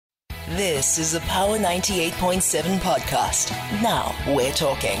This is a Power 98.7 podcast. Now we're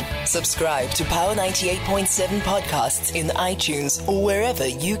talking. Subscribe to Power 98.7 podcasts in iTunes or wherever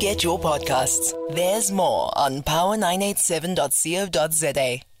you get your podcasts. There's more on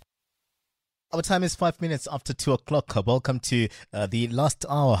power987.co.za. Our time is 5 minutes after 2 o'clock. Welcome to the last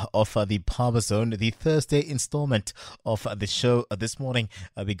hour of the Power Zone, the Thursday installment of the show. This morning,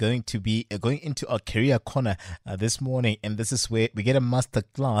 we're going to be going into our career corner this morning, and this is where we get a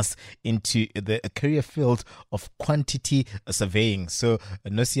masterclass into the career field of quantity surveying. So,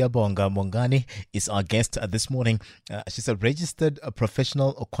 Nosiabonga Mongani is our guest this morning. She's a registered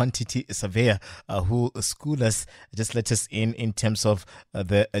professional quantity surveyor who school us, just let us in terms of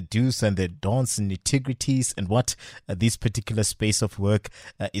the do's and the don'ts and integrities and what this particular space of work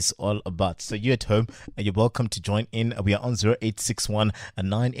is all about. So you at home, you're welcome to join in. We are on 0861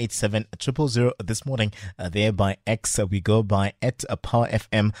 987 000 this morning. There by X, we go by at Power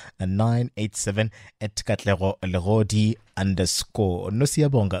FM 987 at Katlego Lerodi _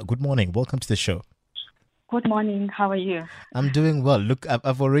 Nosiabonga. Good morning. Welcome to the show. Good morning. How are you? I'm doing well. Look,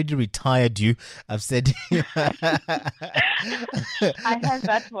 I've already retired you. I've said... I have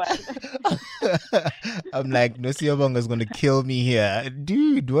that one. I'm like, Nosiabonga is going to kill me here.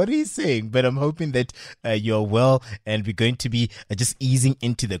 Dude, what are you saying? But I'm hoping that you're well, and we're going to be just easing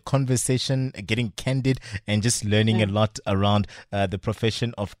into the conversation, getting candid, and just learning a lot around the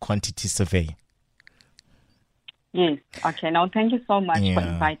profession of quantity surveying. Yes. Okay. Now, thank you so much for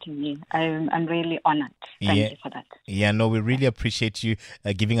inviting me. I'm really honored. Thank you for that. Yeah, no, we really appreciate you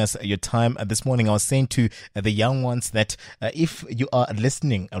giving us your time this morning. I was saying to the young ones that if you are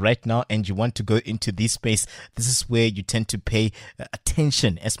listening right now and you want to go into this space, this is where you tend to pay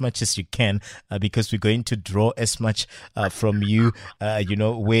attention as much as you can because we're going to draw as much from you,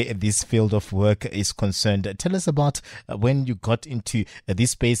 where this field of work is concerned. Tell us about when you got into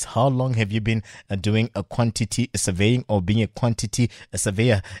this space. How long have you been doing a quantity surveying or being a quantity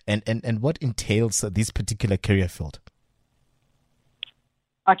surveyor, and what entails this particular career field?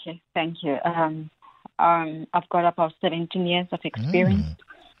 Okay, thank you. I've got about 17 years of experience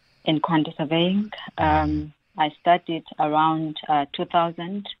in quantity surveying. I studied around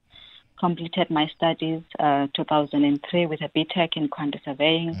 2000, completed my studies 2003 with a BTEC in quantity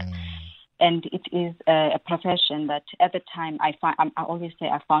surveying. And it is a profession that at the time I always say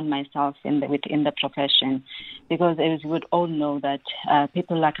I found myself within the profession, because as we would all know that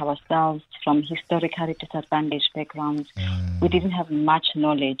people like ourselves from historically disadvantaged backgrounds, we didn't have much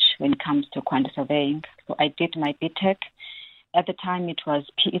knowledge when it comes to quantity surveying. So I did my BTEC. At the time it was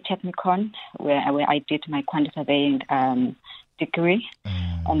PE Technicon, where I did my quantity surveying degree.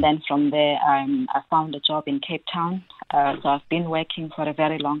 And then from there I found a job in Cape Town. So I've been working for a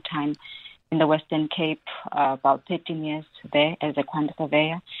very long time in the Western Cape, about 13 years there as a quantity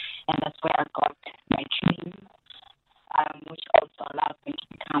surveyor. And that's where I got my training, which also allowed me to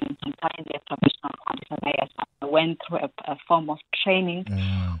become entirely a professional quantity surveyor. So I went through a form of training,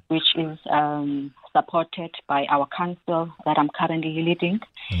 which is supported by our council that I'm currently leading.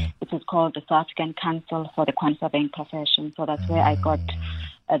 It is called the South African Council for the Quantity Surveying Profession. So that's where I got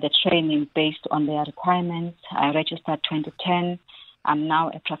the training based on their requirements. I registered 2010. I'm now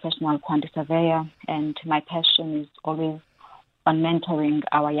a professional quantity surveyor, and my passion is always on mentoring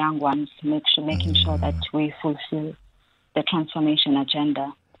our young ones, making sure that we fulfill the transformation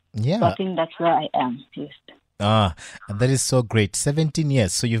agenda. Yeah. So I think that's where I am. Yes. That is so great. 17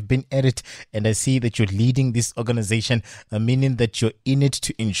 years. So you've been at it, and I see that you're leading this organization, meaning that you're in it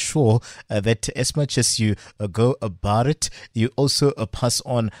to ensure that as much as you go about it, you also pass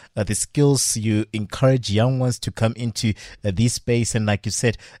on the skills. You encourage young ones to come into this space. And like you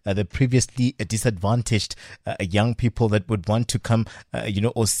said, the previously disadvantaged young people that would want to come,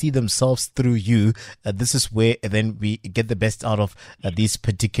 or see themselves through you. This is where then we get the best out of this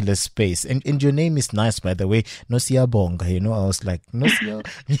particular space. And your name is nice, by the way. Nosiabonga, I was like, Nosia.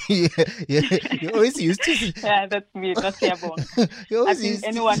 You always used to say. Yeah, that's me, Nosiabonga. I think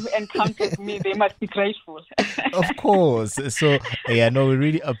anyone who encounters me, they must be grateful. Of course. So, we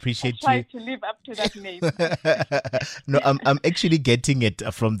really appreciate I you. try to live up to that name. No, I'm actually getting it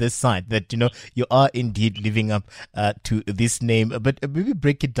from this side that, you are indeed living up to this name. But maybe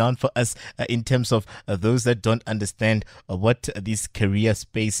break it down for us in terms of those that don't understand what this career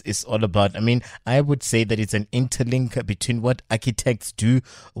space is all about. I mean, I would say that it's an an interlink between what architects do,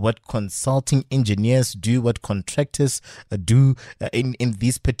 what consulting engineers do, what contractors do in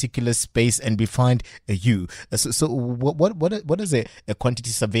this particular space, and we find you. So what does a quantity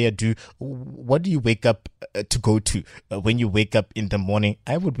surveyor do? What do you wake up to go to when you wake up in the morning?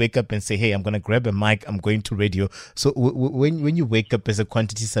 I would wake up and say, hey, I'm going to grab a mic, I'm going to radio. So when you wake up as a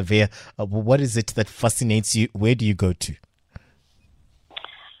quantity surveyor, what is it that fascinates you? Where do you go to?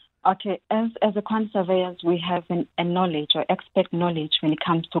 Okay, as a quantity surveyors, we have a knowledge or expert knowledge when it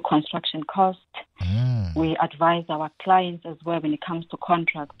comes to construction cost. We advise our clients as well when it comes to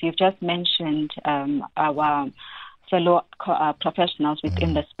contracts. You've just mentioned our fellow professionals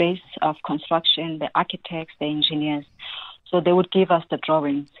within the space of construction, the architects, the engineers. So they would give us the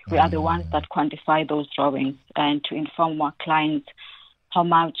drawings. We are the ones that quantify those drawings and to inform our clients how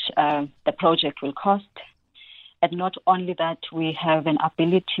much the project will cost. And not only that, we have an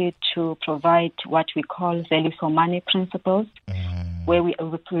ability to provide what we call value for money principles, where we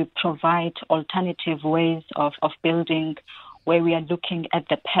provide alternative ways of building, where we are looking at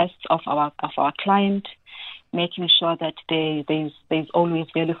the past of our client, making sure that there's always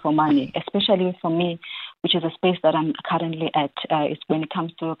value for money, especially for me, which is a space that I'm currently at. Is when it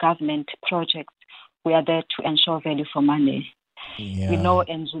comes to government projects, we are there to ensure value for money. Yeah. We know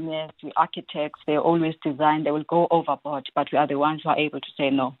engineers, we architects, they always design, they will go overboard, but we are the ones who are able to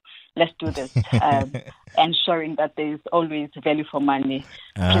say, no, let's do this, ensuring that there is always value for money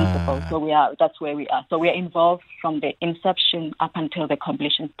principle. So that's where we are. So we are involved from the inception up until the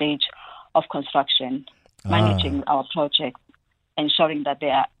completion stage of construction, managing our projects, ensuring that they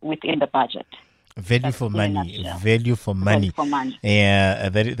are within the budget. Value for money. Yeah,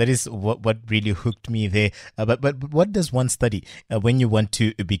 that is what really hooked me there. But what does one study when you want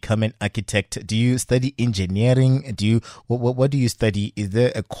to become an architect? Do you study engineering? What do you study? Is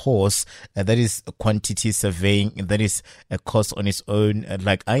there a course that is quantity surveying? That is a course on its own.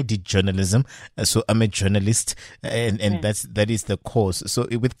 Like I did journalism, so I'm a journalist, and that is the course. So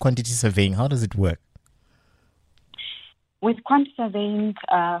with quantity surveying, how does it work? With quantity surveying,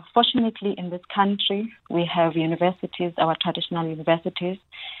 fortunately in this country, we have universities, our traditional universities.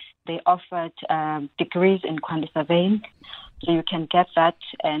 They offered degrees in quantity surveying. So you can get that,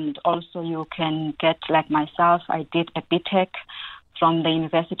 and also you can get, like myself, I did a BTEC from the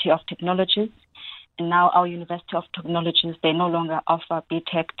University of Technologies. And now our University of Technologies, they no longer offer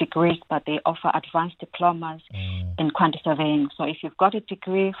BTEC degrees, but they offer advanced diplomas in quantity surveying. So if you've got a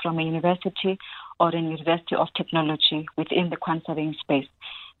degree from a university or a University of Technology within the quantity surveying space,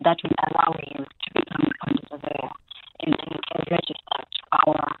 that will allow you to become a quantity surveyor. And then you can register to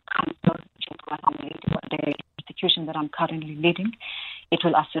our council, which is what I'm leading, the institution that I'm currently leading. It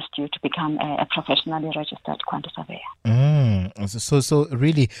will assist you to become a professionally registered quantity surveyor. So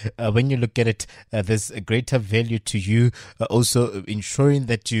really, when you look at it, there's a greater value to you, also ensuring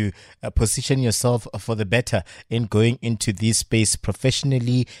that you position yourself for the better in going into this space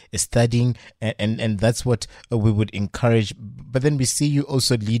professionally, studying, and that's what we would encourage. But then we see you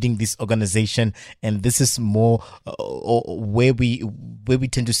also leading this organization, and this is more where we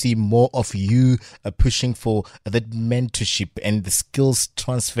tend to see more of you pushing for that mentorship and the skills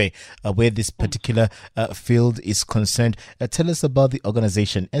transfer where this particular field is concerned. Tell us about the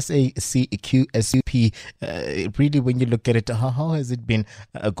organization, SACQSUP. Really, when you look at it, how has it been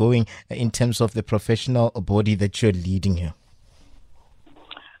going in terms of the professional body that you're leading here?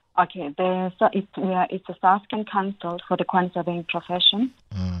 Okay, it's a South African Council for the Quantity Surveying Profession.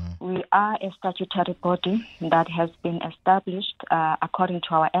 We are a statutory body that has been established according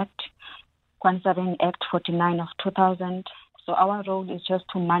to our Act, Quantity Surveying Act 49 of 2000. So our role is just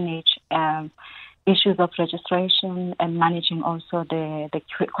to manage issues of registration and managing also the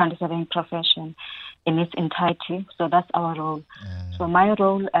quantity surveying profession in its entirety. So that's our role. So my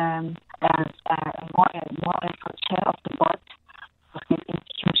role as more chair of the board of this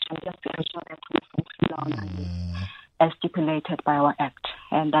institution, just to ensure that we fulfill our mandate as stipulated by our Act,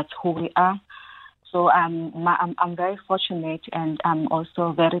 and that's who we are. So I'm very fortunate, and I'm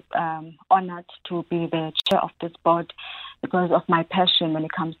also very honored to be the chair of this board because of my passion when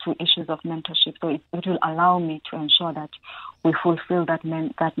it comes to issues of mentorship. So it will allow me to ensure that we fulfill that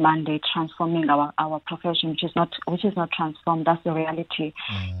mandate, transforming our profession, which is not transformed. That's the reality.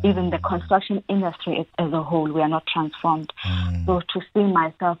 Even the construction industry as a whole, we are not transformed. So to see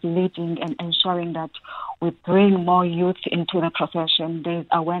myself leading and ensuring that we bring more youth into the profession, there's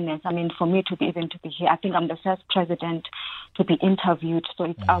awareness. I mean, for me to be here, I think I'm the first president to be interviewed. So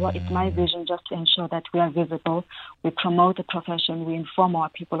it's my vision just to ensure that we are visible, we promote the profession, we inform our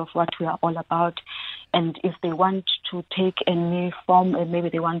people of what we are all about, And if they want to take any form, and maybe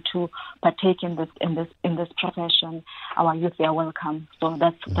they want to partake in this profession, our youth, they are welcome. So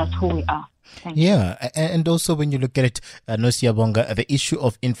that's who we are. Thank you. And also when you look at it, Nosiyabonga, the issue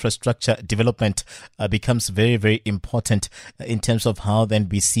of infrastructure development becomes very, very important in terms of how then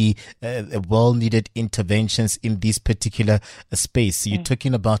we see well-needed interventions in this particular space. You're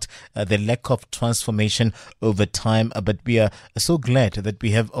talking about the lack of transformation over time, but we are so glad that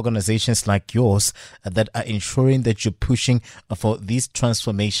we have organizations like yours that are ensuring that you're pushing for this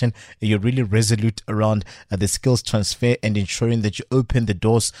transformation. You're really resolute around the skills transfer and ensuring that you open the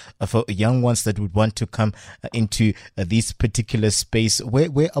doors for young ones that would want to come into this particular space.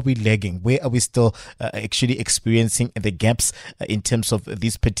 Where are we lagging? Where are we still actually experiencing the gaps in terms of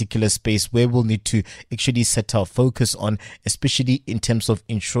this particular space? Where we'll need to actually set our focus on, especially in terms of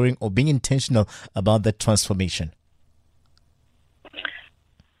ensuring or being intentional about that transformation?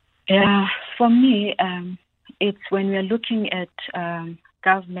 Yeah, for me, it's when we're looking at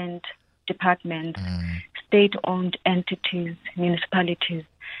government departments, state-owned entities, municipalities,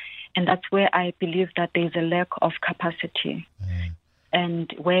 and that's where I believe that there's a lack of capacity.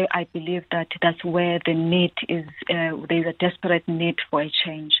 And where I believe that that's where the need is, there's a desperate need for a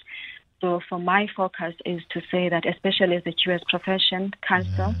change. So for my focus is to say that, especially as the QS Profession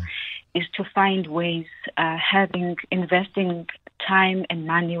Council, is to find ways, investing time and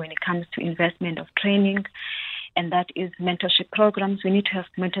money when it comes to investment of training, and that is mentorship programs. We need to have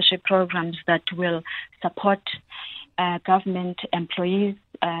mentorship programs that will support government employees,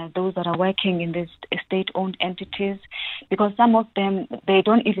 those that are working in these state-owned entities, because some of them, they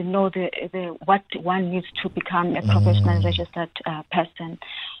don't even know what one needs to become a professional registered person.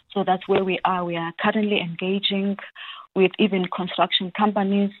 So that's where we are. We are currently engaging with even construction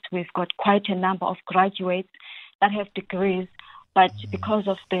companies. We've got quite a number of graduates that have degrees, but because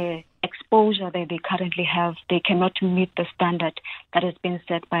of the exposure that they currently have, they cannot meet the standard that has been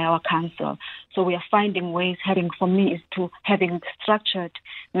set by our council. So we are finding ways, for me, is to having structured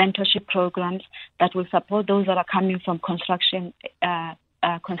mentorship programs that will support those that are coming from construction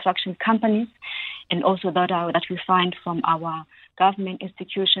companies, and also that we find from our government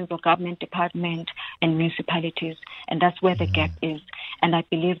institutions or government department and municipalities. And that's where the gap is. And I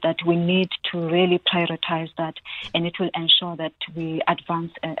believe that we need to really prioritize that, and it will ensure that we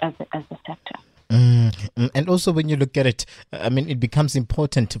advance as a sector. And also when you look at it, it becomes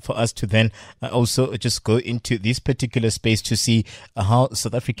important for us to then also just go into this particular space to see how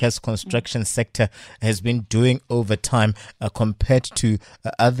South Africa's construction sector has been doing over time compared to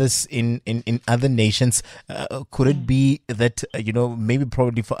others in other nations. Could it be that, maybe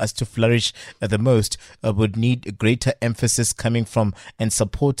probably for us to flourish the most would need greater emphasis coming from and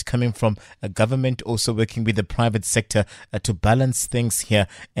support coming from government, also working with the private sector to balance things here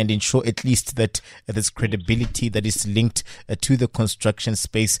and ensure at least that there's credibility that is linked to the construction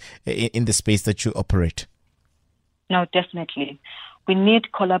space in the space that you operate? No, definitely. We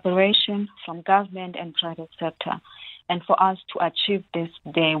need collaboration from government and private sector. And for us to achieve this,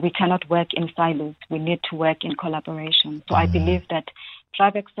 we cannot work in silos. We need to work in collaboration. So I believe that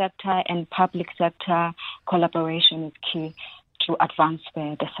private sector and public sector collaboration is key to advance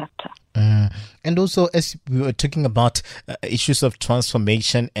the sector. And also, as we were talking about issues of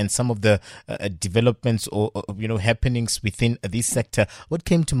transformation and some of the developments or happenings within this sector, what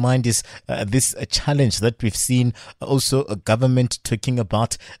came to mind is this challenge that we've seen. Also, a government talking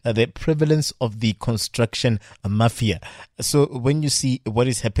about the prevalence of the construction mafia. So when you see what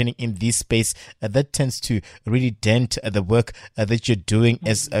is happening in this space, that tends to really dent the work that you're doing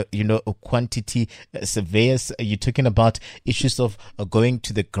as quantity surveyors. You're talking about issues of going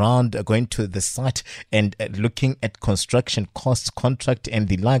to the ground, going to the site and looking at construction costs, contract and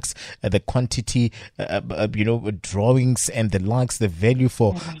the likes, the quantity, drawings and the likes, the value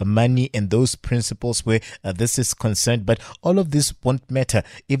for money and those principles where this is concerned. But all of this won't matter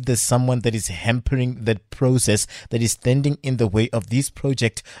if there's someone that is hampering that process, that is standing in the way of this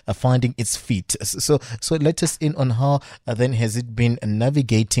project finding its feet. So let us in on how then has it been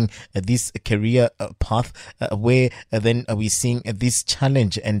navigating this career path where then are we seeing this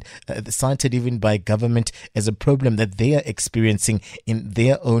challenge and cited even by government as a problem that they are experiencing in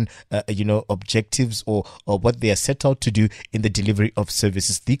their own objectives or what they are set out to do in the delivery of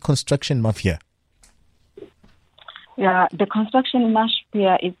services, the construction mafia? Yeah, the construction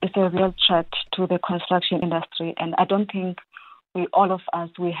mafia is a real threat to the construction industry, and I don't think all of us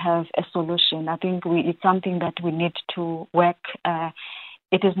have a solution. I think it's something that we need to work.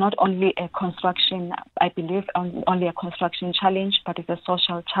 It is not only a construction, I believe, only a construction challenge, but it's a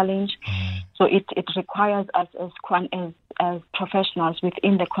social challenge. So it requires us as as professionals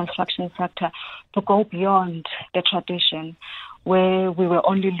within the construction sector to go beyond the tradition, where we were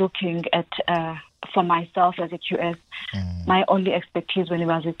only looking at, for myself as a QS, my only expertise when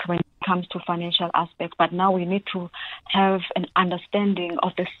it comes to financial aspects. But now we need to have an understanding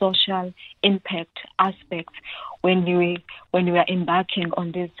of the social impact aspects when we are embarking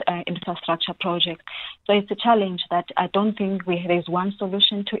on this infrastructure project. So it's a challenge that I don't think there's one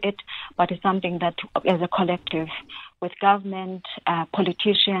solution to it, but it's something that as a collective, with government,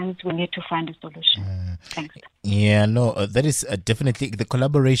 politicians, we need to find a solution. Thanks. Yeah, no, that is definitely the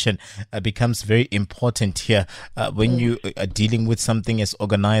collaboration becomes very important here when you are dealing with something as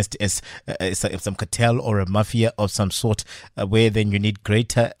organized as some cartel or a mafia of some sort, where then you need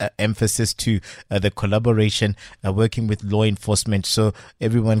greater emphasis to the collaboration, working with law enforcement, so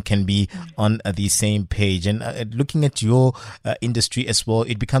everyone can be on the same page. And looking at your industry as well,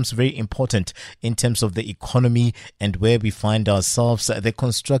 it becomes very important in terms of the economy and where we find ourselves, the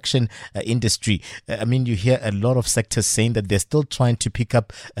construction industry. I mean, you hear a lot of sectors saying that they're still trying to pick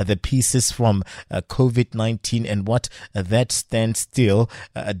up the pieces from COVID-19 and what that standstill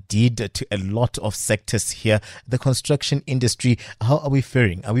did to a lot of sectors here. The construction industry, how are we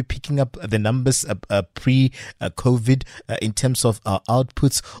faring? Are we picking up the numbers pre-COVID in terms of our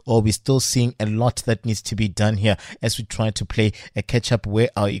outputs, or are we still seeing a lot that needs to be done here as we try to play a catch-up where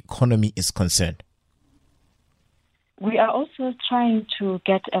our economy is concerned? We are also trying to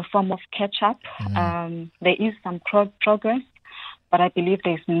get a form of catch-up. There is some progress, but I believe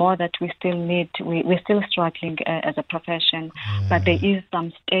there's more that we still need. We're still struggling as a profession, but there is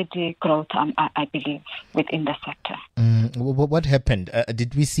some steady growth, I believe, within the sector. What happened?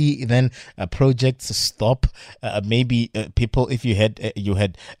 Did we see then projects stop? Maybe people, if you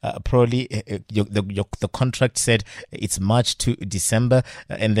had probably the contract said it's March to December,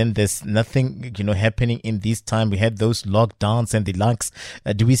 and then there's nothing happening in this time. We had those lockdowns and the likes.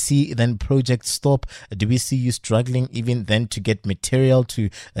 Do we see then projects stop? Do we see you struggling even then to get material to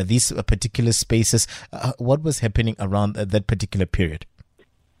these particular spaces? What was happening around that particular period?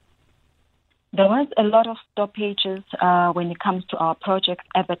 There was a lot of stoppages when it comes to our projects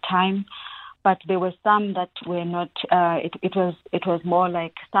at the time, but there were some that were not. It was more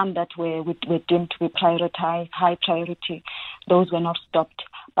like some that were deemed to be prioritized, high priority. Those were not stopped,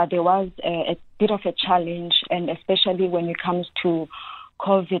 but there was a bit of a challenge, and especially when it comes to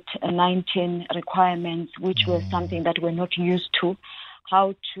COVID-19 requirements, which was something that we're not used to,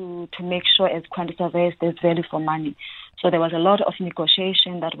 how to make sure as quantity surveyors there's value for money. So there was a lot of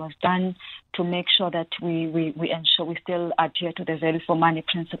negotiation that was done to make sure that we ensure we still adhere to the value for money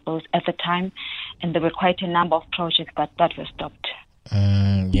principles at the time, and there were quite a number of projects that were stopped.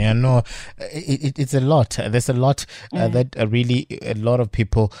 It's a lot. There's a lot that really a lot of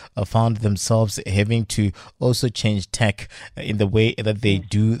people found themselves having to also change tack in the way that they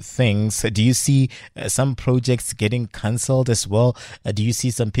do things. Do you see some projects getting cancelled as well? Do you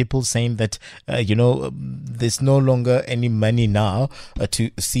see some people saying that, there's no longer any money now to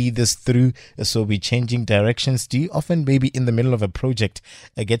see this through, so we're changing directions? Do you often, maybe in the middle of a project,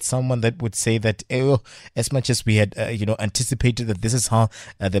 get someone that would say that, as much as we had, anticipated that this is how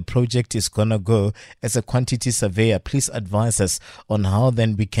the project is gonna go, as a quantity surveyor, please advise us on how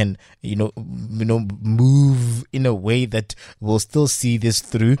then we can move in a way that will still see this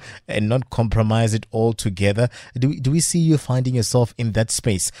through and not compromise it altogether? Do we see you finding yourself in that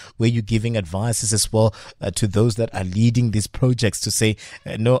space where you're giving advices as well to those that are leading these projects to say,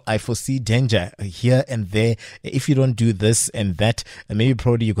 no, I foresee danger here and there. If you don't do this and that, maybe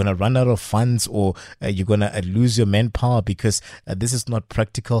probably you're gonna run out of funds, or you're gonna lose your manpower because this is not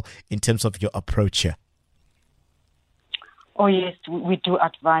practical in terms of your approach here? Oh yes, we do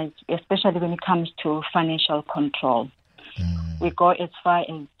advise, especially when it comes to financial control. We go as far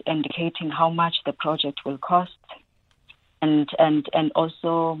as indicating how much the project will cost, and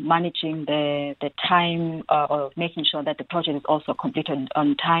also managing the time, or making sure that the project is also completed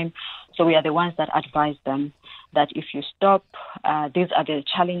on time. So we are the ones that advise them that if you stop, these are the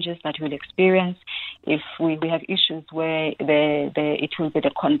challenges that we'll experience. If we have issues where it will be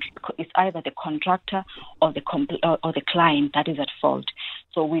it's either the contractor or the client that is at fault.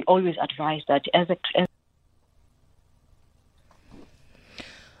 So we always advise that as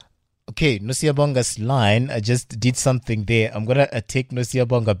Okay, Nosiabonga's line just did something there. I'm going to take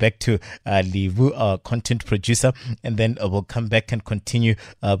Nosiabonga back to Livu, our content producer, and then we'll come back and continue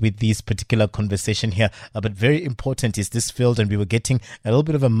with this particular conversation here. But very important is this field, and we were getting a little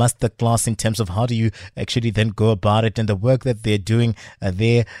bit of a masterclass in terms of how do you actually then go about it and the work that they're doing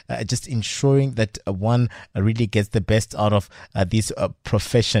there, just ensuring that one really gets the best out of this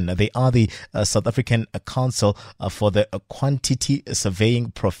profession. They are the South African Council for the Quantity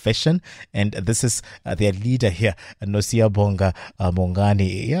Surveying Profession, and this is their leader here, Nosiabonga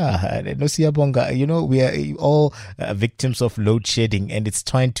Mongani. Yeah, Nosiabonga, we are all victims of load shedding, and it's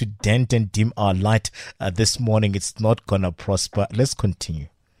trying to dent and dim our light this morning. It's not gonna prosper. Let's continue.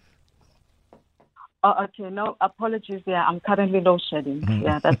 Oh, okay. No, apologies. Yeah, I'm currently load shedding.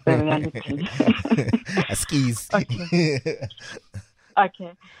 Yeah, that's the reality. Skis.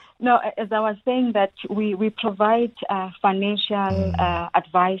 Okay. No, as I was saying that we provide financial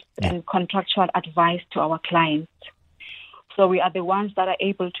advice and contractual advice to our clients. So we are the ones that are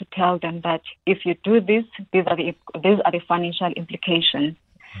able to tell them that if you do this, these are the financial implications.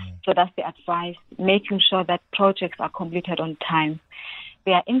 So that's the advice, making sure that projects are completed on time.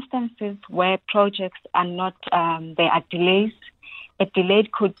 There are instances where projects are not, there are delays. A delay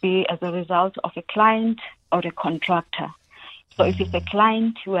could be as a result of a client or a contractor. So if it's a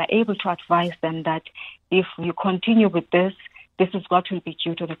client, we are able to advise them that if you continue with this, this is what will be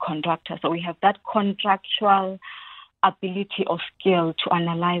due to the contractor. So we have that contractual ability or skill to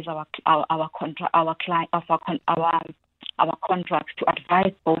analyze our contracts to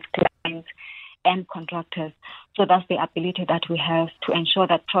advise both clients and contractors. So that's the ability that we have to ensure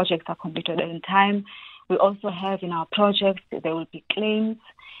that projects are completed in time. We also have in our projects, there will be claims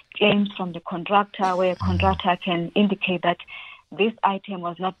from the contractor, where a contractor can indicate that this item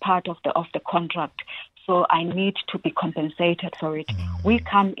was not part of the contract, so I need to be compensated for it. We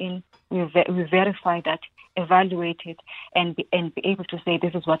come in, we verify that, evaluate it, and be able to say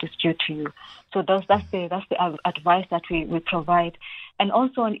this is what is due to you. So that's the advice that we provide, and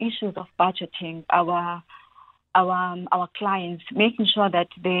also on issues of budgeting, our clients, making sure that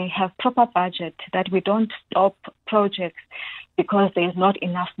they have proper budget, that we don't stop projects because there is not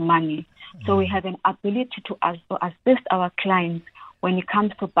enough money. So we have an ability to assist our clients when it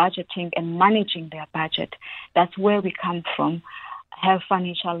comes to budgeting and managing their budget. That's where we come from. Have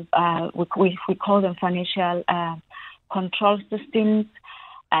financial, we call them financial control systems,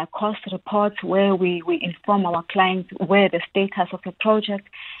 cost reports, where we inform our clients where the status of the project.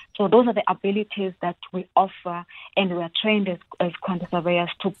 So those are the abilities that we offer, and we are trained as quantity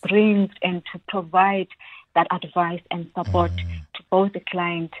surveyors to bring and to provide that advice and support to both the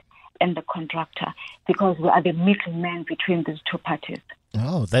client and the contractor, because we are the middleman between these two parties.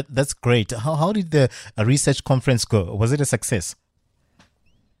 Oh, that's great. How did the research conference go? Was it a success?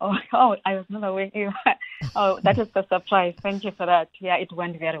 Oh, I was not aware. Oh, that is a surprise. Thank you for that. Yeah, it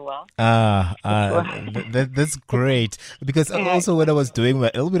went very well. That's great. Because also when I was doing a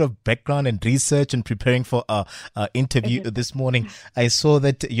little bit of background and research and preparing for our interview this morning, I saw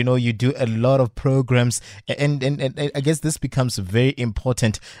that, you do a lot of programs, and I guess this becomes very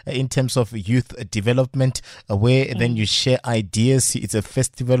important in terms of youth development, where then you share ideas. It's a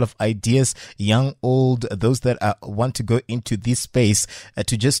festival of ideas, young, old, those that want to go into this space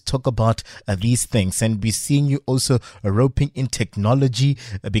to just talk about these things. And we're seeing you also roping in technology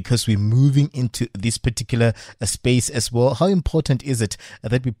because we're moving into this particular space as well. How important is it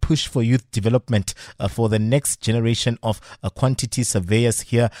that we push for youth development for the next generation of quantity surveyors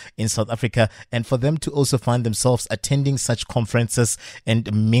here in South Africa, and for them to also find themselves attending such conferences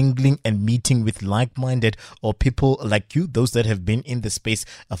and mingling and meeting with like-minded or people like you, those that have been in the space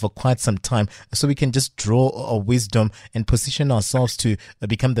for quite some time, so we can just draw our wisdom and position ourselves to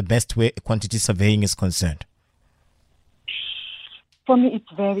become the best where quantity surveying is concerned? For me,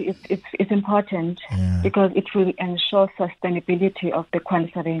 it's important because it will ensure sustainability of the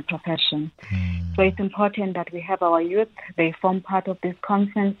quantity surveying profession. So it's important that we have our youth, they form part of these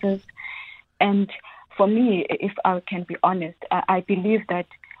conferences. And for me, if I can be honest, I believe that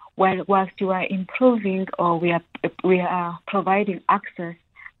whilst you are improving or we are providing access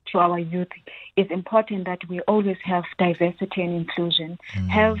to our youth, it's important that we always have diversity and inclusion.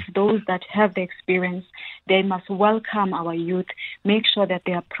 Have those that have the experience. They must welcome our youth, make sure that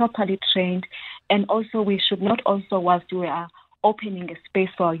they are properly trained. And also we should not also, whilst we are opening a space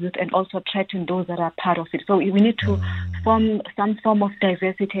for our youth, and also threaten those that are part of it. So we need to form some form of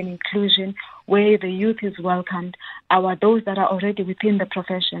diversity and inclusion where the youth is welcomed. Those that are already within the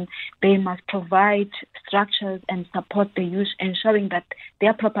profession, they must provide structures and support the youth, ensuring that they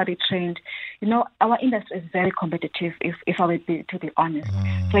are properly trained. Our industry is very competitive, if I would be to be honest.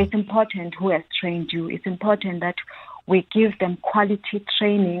 So it's important who has trained you. It's important that we give them quality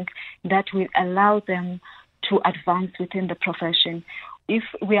training that will allow them to advance within the profession. If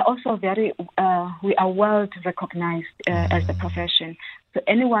we are also we are well recognized as a profession. So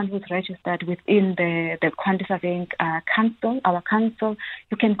anyone who's registered within the quantity surveying council, our council,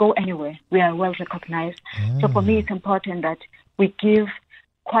 you can go anywhere. We are well recognized. So for me, it's important that we give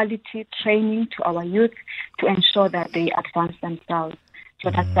quality training to our youth to ensure that they advance themselves. So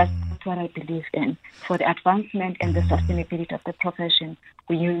that's what I believe in. For the advancement and the sustainability of the profession,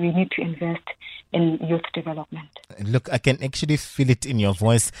 we need to invest in youth development. Look, I can actually feel it in your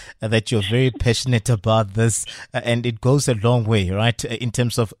voice that you're very passionate about this, and it goes a long way, right, in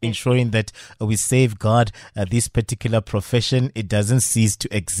terms of ensuring that we safeguard this particular profession. It doesn't cease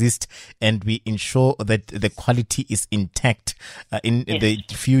to exist, and we ensure that the quality is intact in the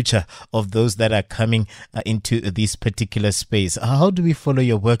future of those that are coming into this particular space. How do we follow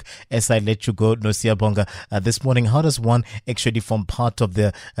your work as I let you go, Nosiabonga, this morning? How does one actually form part of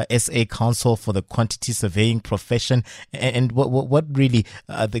the SA Council for the Quantity Surveying profession, and what really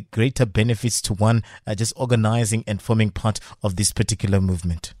are the greater benefits to one just organizing and forming part of this particular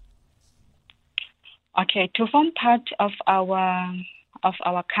movement? Okay, to form part of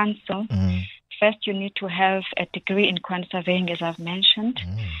our council, first you need to have a degree in quantity surveying, as I've mentioned.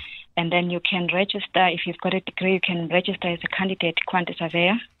 And then you can register. If you've got a degree, you can register as a candidate quantity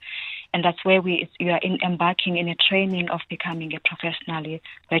surveyor. And that's where you are embarking in a training of becoming a professionally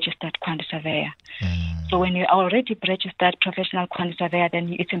registered quantity surveyor. So when you're already registered professional quantity surveyor,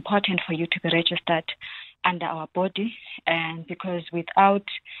 then it's important for you to be registered under our body. And because without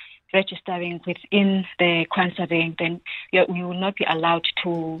registering within the quantity surveying, then you will not be allowed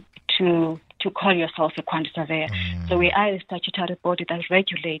to call yourself a quantity surveyor. So we are a statutory body that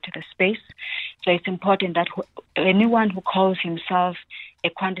regulates the space. So it's important that anyone who calls himself a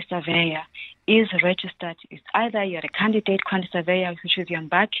quantity surveyor is registered. It's either you're a candidate quantity surveyor, which is you're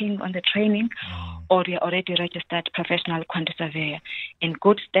embarking on the training, or you're already registered professional quantity surveyor in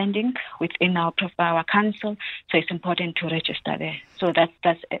good standing within our council. So it's important to register there. So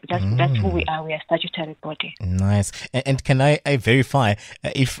that's who we are. We are a statutory body. Nice. And can I verify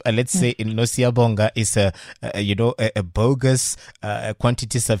if let's say Nosiabonga is a bogus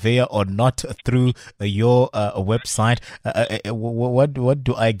quantity surveyor or not through your website? What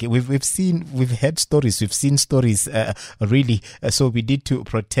do I get? We've seen stories really. So we need to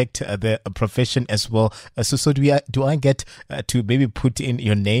protect the profession as well. So do I get to maybe put in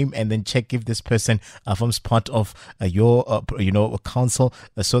your name and then check if this person forms part of your council,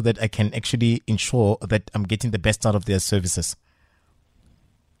 so that I can actually ensure that I'm getting the best out of their services?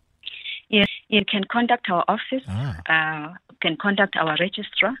 Yes, you can contact our office. Can contact our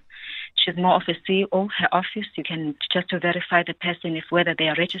registrar. She's more of a CEO, her office. You can just to verify the person whether they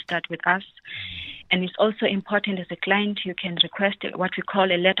are registered with us. And it's also important as a client, you can request what we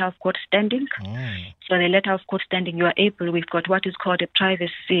call a letter of good standing. So the letter of good standing, we've got what is called a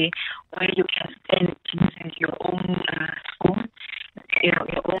privacy, where you can send using your own phone, your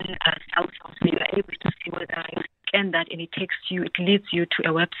own cell phone. So you are able to see whether you scan that, and it leads you to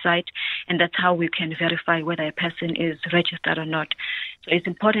a website, and that's how we can verify whether a person is registered or not. So it's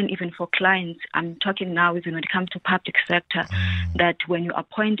important even for clients. I'm talking now even when it comes to public sector, that when you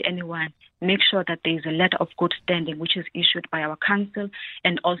appoint anyone, make sure that there is a letter of good standing which is issued by our council,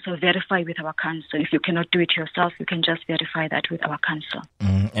 and also verify with our council. If you cannot do it yourself, you can just verify that with our council.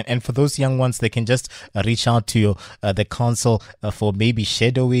 And for those young ones, they can just reach out to the council for maybe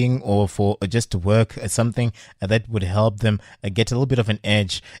shadowing or for just work, something that would help them get a little bit of an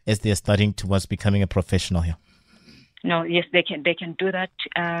edge as they're studying towards becoming a professional here. No, yes, they can do that.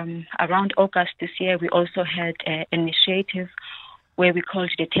 Around August this year, we also had an initiative where we called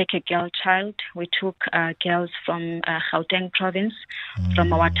the Take a Girl Child. We took girls from Gauteng province,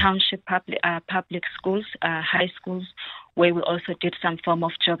 from our township public schools, high schools, where we also did some form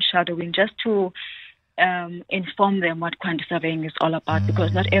of job shadowing, just to inform them what quantity surveying is all about,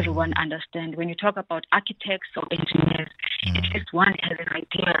 because not everyone understands. When you talk about architects or engineers, at least one has an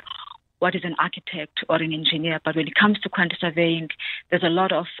idea what is an architect or an engineer. But when it comes to quantity surveying, there's a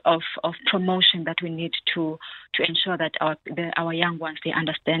lot of promotion that we need to ensure that our young ones, they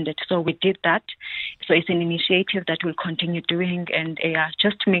understand it. So we did that. So it's an initiative that we'll continue doing, and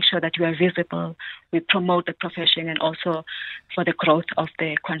just to make sure that we are visible, we promote the profession, and also for the growth of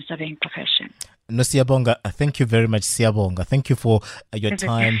the quantity surveying profession. No, Siyabonga, thank you very much, Siyabonga. Thank you for your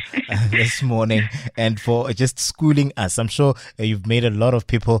time this morning and for just schooling us. I'm sure you've made a lot of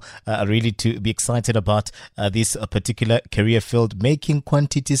people really to be excited about this particular career field, making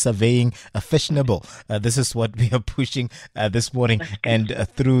quantity surveying fashionable. This is what we are pushing this morning. And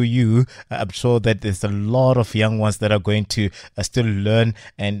through you, I'm sure that there's a lot of young ones that are going to still learn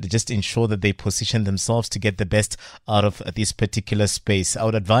and just ensure that they position themselves to get the best out of this particular space. I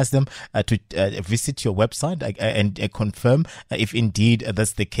would advise them to visit your website and confirm if indeed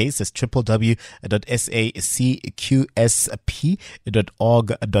that's the case. It's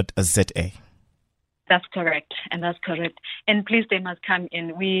www.sacqsp.org.za. That's correct, and that's correct. And please, they must come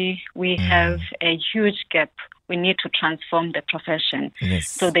in. We have a huge gap. We need to transform the profession. Yes.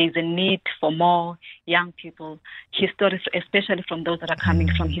 So there is a need for more young people, especially from those that are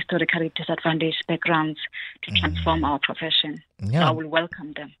coming from historically disadvantaged backgrounds, to transform our profession. Yeah. So I will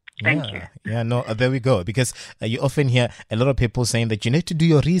welcome them. Thank you. Yeah, no, there we go. Because you often hear a lot of people saying that you need to do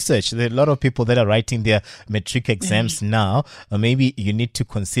your research. There are a lot of people that are writing their matric exams now. Maybe you need to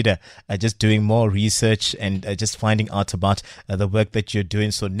consider just doing more research and just finding out about the work that you're doing.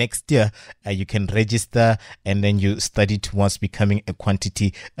 So next year, you can register and then you study towards becoming a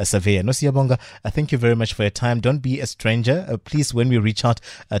quantity surveyor. No, Siyabonga, thank you very much for your time. Don't be a stranger. Please, when we reach out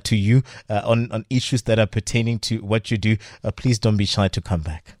to you on issues that are pertaining to what you do, please don't be shy to come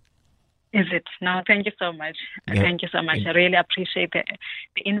back. Is it? No, thank you so much. Yeah. Thank you so much. I really appreciate the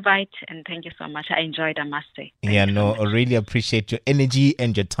invite, and thank you so much. I enjoyed, I must say. I really appreciate your energy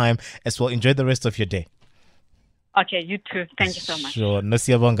and your time as well. Enjoy the rest of your day. Okay, you too. Thank you so much. Sure.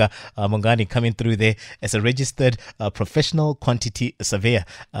 Nosiyabonga Mongani coming through there as a registered professional quantity surveyor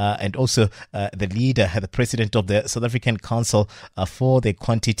and also the leader, the president of the South African Council for the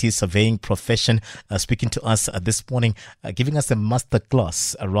Quantity Surveying Profession, speaking to us this morning, giving us a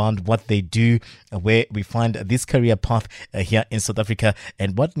masterclass around what they do, where we find this career path here in South Africa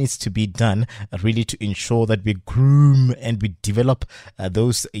and what needs to be done really to ensure that we groom and we develop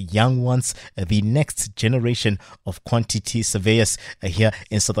those young ones, the next generation of quantity surveyors here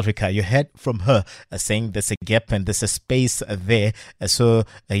in South Africa. You heard from her saying there's a gap and there's a space there.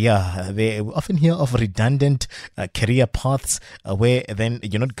 They often hear of redundant career paths where then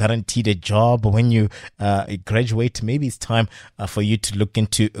you're not guaranteed a job when you graduate. Maybe it's time for you to look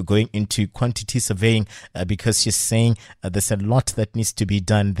into going into quantity surveying because she's saying there's a lot that needs to be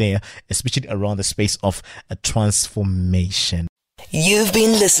done there, especially around the space of transformation. You've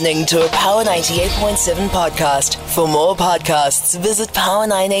been listening to a Power 98.7 podcast. For more podcasts, visit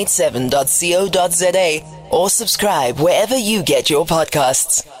power987.co.za or subscribe wherever you get your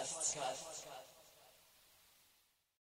podcasts.